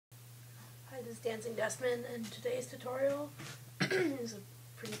This is DancingDesman, and today's tutorial is a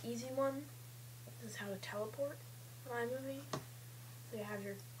pretty easy one. This is how to teleport on Imovie. So you have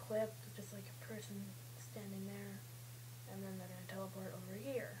your clip, just like a person standing there, and then they're going to teleport over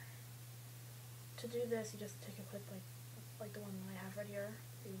here. To do this, you just take a clip like the one that I have right here.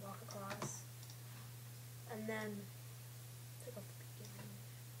 You walk across, and then take off the beginning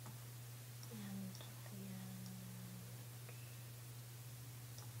and the end.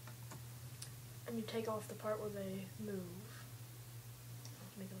 And you take off the part where they move.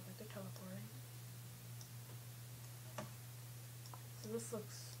 To make it look like they're teleporting. So this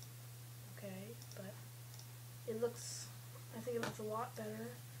looks okay, but I think it looks a lot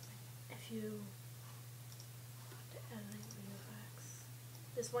better if you editing effects.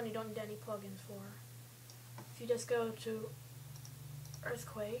 This one you don't need any plugins for. If you just go to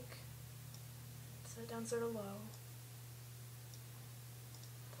Earthquake, set it down sort of low,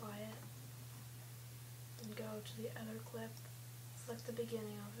 apply it, and go to the other clip, select the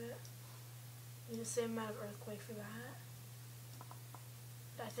beginning of it. You need the same amount of Earthquake for that.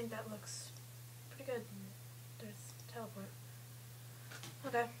 I think that looks pretty good. There's teleport.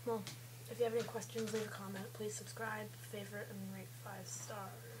 Okay, well, if you have any questions, leave a comment. Please subscribe, favorite, and rate 5 stars.